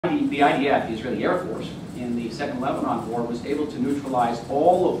IDF, the Israeli Air Force, in the Second Lebanon War was able to neutralize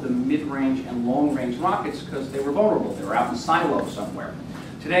all of the mid-range and long-range rockets because they were vulnerable. They were out in silos somewhere.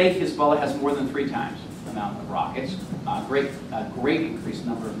 Today, Hezbollah has more than 3 times the amount of rockets. Great increased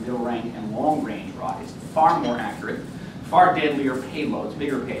number of middle-range and long-range rockets, far more accurate, far deadlier payloads,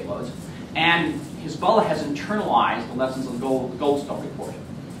 bigger payloads. And Hezbollah has internalized the lessons of the Goldstone Report.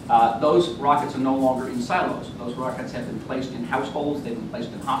 Those rockets are no longer in silos. Those rockets have been placed in households, they've been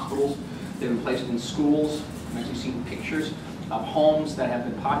placed in hospitals, they've been placed in schools. I've actually seen pictures of homes that have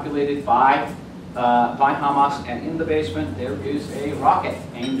been populated by Hamas, and in the basement there is a rocket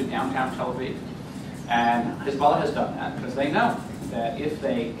aimed at downtown Tel Aviv. And Hezbollah has done that because they know that if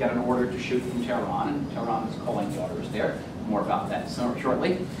they get an order to shoot from Tehran, and Tehran is calling the orders there, more about that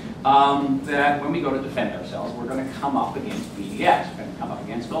shortly, that when we go to defend ourselves, we're going to come up against BDS, we're going to come up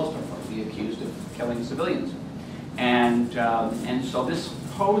against Goldstone, we'll be accused of killing civilians. And so this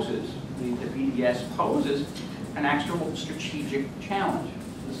poses, the BDS poses an actual strategic challenge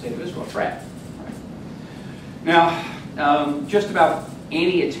to the state of Israel, threat. Right? Now, just about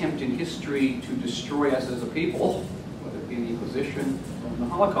any attempt in history to destroy us as a people, whether it be in the Inquisition or in the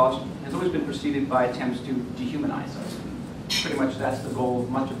Holocaust, has always been preceded by attempts to dehumanize us. Pretty much that's the goal of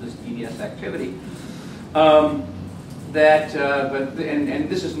much of this BDS activity. And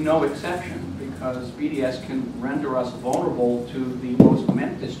this is no exception, because BDS can render us vulnerable to the most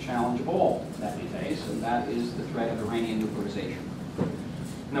momentous challenge of all that we face, and that is the threat of Iranian nuclearization.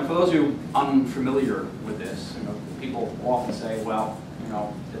 Now, for those of you unfamiliar with this, people often say, well,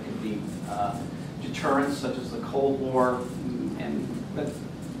 there could be deterrents such as the Cold War, but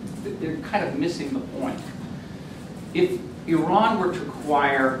they're kind of missing the point. If Iran were to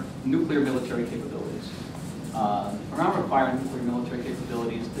acquire nuclear military capabilities,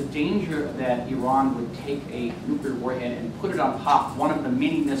 the danger that Iran would take a nuclear warhead and put it on top one of the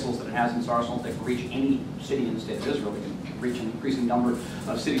many missiles that it has in its arsenal that can reach any city in the state of Israel. It can reach an increasing number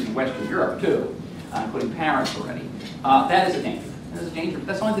of cities in Western Europe, too, including Paris already. That is a danger. That is a danger. But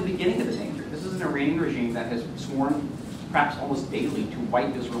that's only the beginning of the danger. This is an Iranian regime that has sworn, perhaps almost daily, to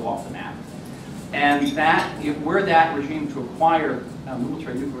wipe Israel off the map. And that, were that regime to acquire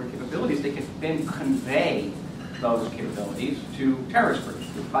military nuclear capabilities, they could then convey those capabilities to terrorist groups,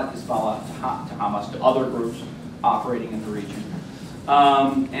 to Hezbollah, to Hamas, to other groups operating in the region.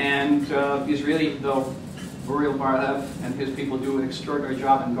 Israeli, though Uriel Bar-Lev and his people do an extraordinary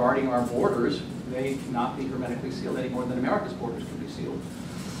job in guarding our borders, they cannot be hermetically sealed any more than America's borders can be sealed.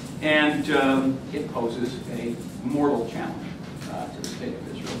 And it poses a mortal challenge to the state of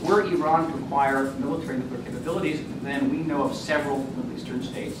Israel. Were Iran to acquire military nuclear capabilities, then we know of several Middle Eastern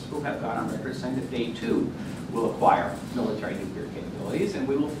states who have gone on record saying that they too will acquire military nuclear capabilities, and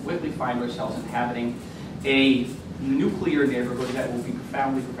we will quickly find ourselves inhabiting a nuclear neighborhood that will be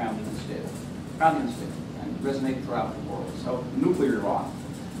profoundly, profoundly unstable. Profoundly unstable, and resonate throughout the world. So nuclear Iran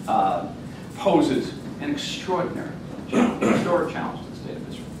poses an extraordinary challenge to the state of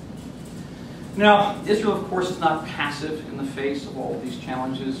Israel. Now, Israel, of course, is not passive in the face of all of these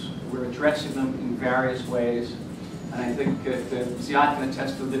challenges. We're addressing them in various ways. And I think that Ziad can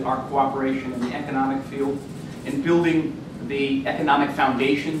attest to our cooperation in the economic field, in building the economic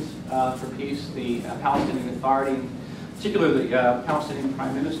foundations for peace. The Palestinian Authority, in particular the Palestinian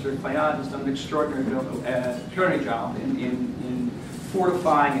Prime Minister, Fayyad, has done an extraordinary job in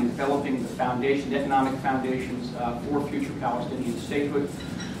fortifying and developing the foundation, the economic foundations for future Palestinian statehood.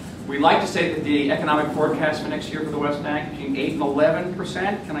 We like to say that the economic forecast for next year for the West Bank between 8 and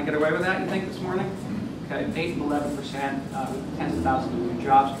 11%. Can I get away with that, you think, this morning? Okay, 8 and 11%, with tens of thousands of new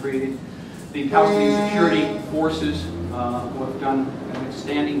jobs created. The Palestinian security forces who have done an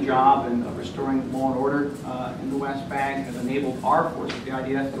outstanding job of restoring law and order in the West Bank, have enabled our forces, the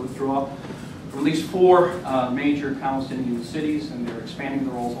IDF, to withdraw from at least 4 major Palestinian cities, and they're expanding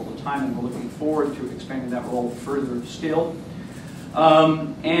the roles all the time, and we're looking forward to expanding that role further still. We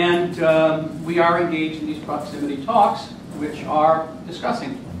are engaged in these proximity talks, which are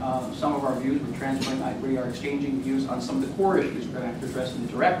discussing some of our views. We are exchanging views on some of the core issues we're going to have to address in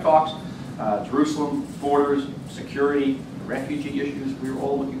the direct talks: Jerusalem, borders, security, refugee issues. We're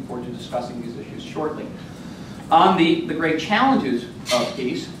all looking forward to discussing these issues shortly. On the great challenges of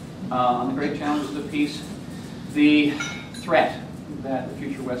peace, the threat that the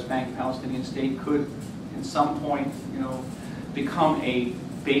future West Bank Palestinian state could, in some point, become a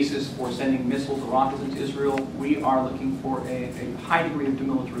basis for sending missiles or rockets into Israel. We are looking for a high degree of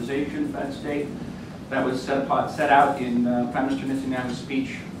demilitarization of that state. That was set out in Prime Minister Netanyahu's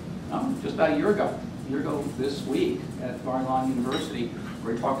speech just about a year ago year ago this week at Bar-Ilan University,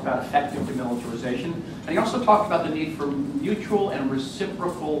 where he talked about effective demilitarization. And he also talked about the need for mutual and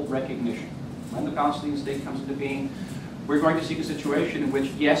reciprocal recognition. When the Palestinian state comes into being, we're going to seek a situation in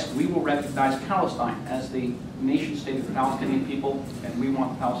which, yes, we will recognize Palestine as the nation state of the Palestinian people, and we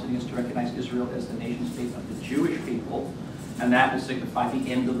want the Palestinians to recognize Israel as the nation state of the Jewish people, and that will signify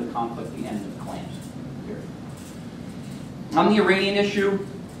the end of the conflict, the end of the claims. Period. On the Iranian issue,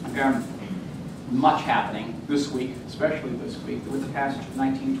 much happening this week, especially this week, with the passage of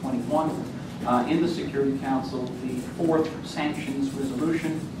 1921 in the Security Council, the fourth sanctions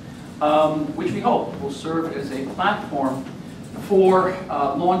resolution, which we hope will serve as a platform for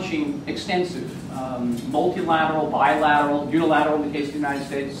launching extensive multilateral, bilateral, unilateral, in the case of the United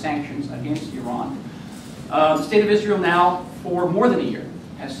States, sanctions against Iran. The State of Israel now, for more than a year,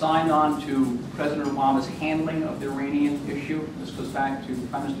 has signed on to President Obama's handling of the Iranian issue. This goes back to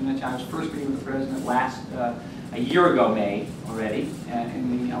Prime Minister Netanyahu's first meeting with the President a year ago, May already.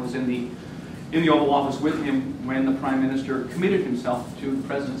 And I was in the Oval Office with him when the Prime Minister committed himself to the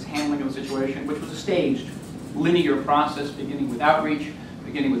President's handling of the situation, which was a staged, linear process, beginning with outreach,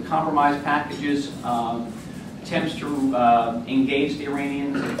 beginning with compromise packages, attempts to engage the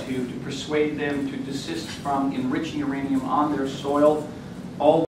Iranians and to persuade them to desist from enriching uranium on their soil, all